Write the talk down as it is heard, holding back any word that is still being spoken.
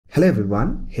Hello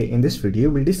everyone, here in this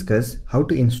video we'll discuss how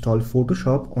to install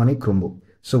Photoshop on a Chromebook.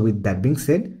 So with that being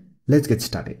said, let's get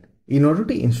started. In order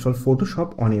to install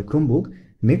Photoshop on your Chromebook,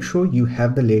 make sure you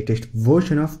have the latest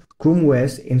version of Chrome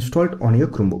OS installed on your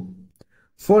Chromebook.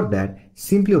 For that,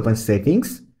 simply open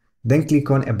Settings, then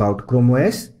click on About Chrome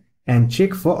OS and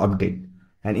check for Update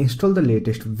and install the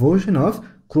latest version of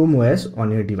Chrome OS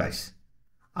on your device.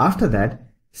 After that,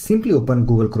 simply open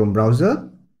Google Chrome browser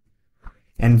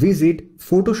and visit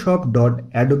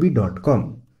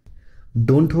photoshop.adobe.com.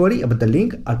 Don't worry about the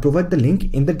link, I'll provide the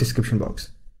link in the description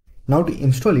box. Now to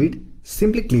install it,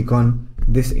 simply click on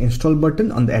this install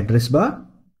button on the address bar.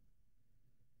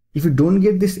 If you don't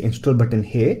get this install button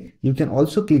here, you can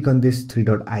also click on this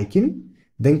three-dot icon,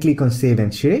 then click on Save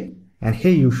and Share, and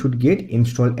here you should get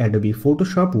Install Adobe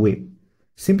Photoshop Web.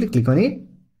 Simply click on it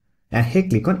and here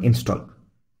click on Install,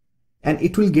 and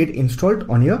it will get installed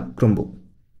on your Chromebook.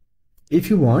 If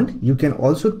you want, you can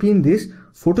also pin this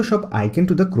Photoshop icon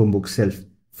to the Chromebook shelf.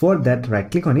 For that,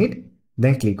 right click on it,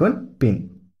 then click on Pin.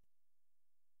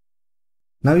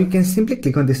 Now you can simply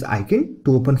click on this icon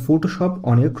to open Photoshop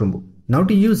on your Chromebook. Now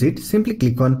to use it, simply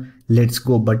click on Let's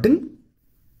Go button.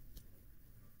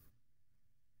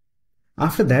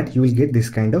 After that, you will get this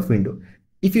kind of window.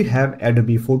 If you have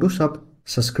Adobe Photoshop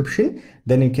subscription,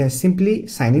 then you can simply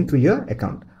sign into your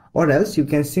account, or else you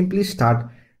can simply start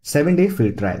 7-day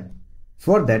free trial.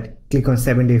 For that, click on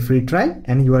 7-day free trial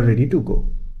and you are ready to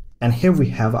go. And here we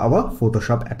have our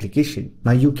Photoshop application.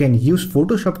 Now you can use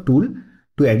Photoshop tool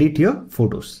to edit your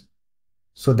photos.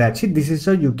 So that's it. This is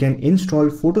how you can install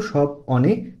Photoshop on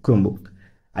a Chromebook.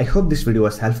 I hope this video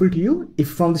was helpful to you. If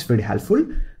you found this video helpful,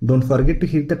 don't forget to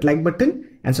hit that like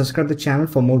button and subscribe the channel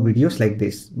for more videos like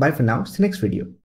this. Bye for now. See you next video.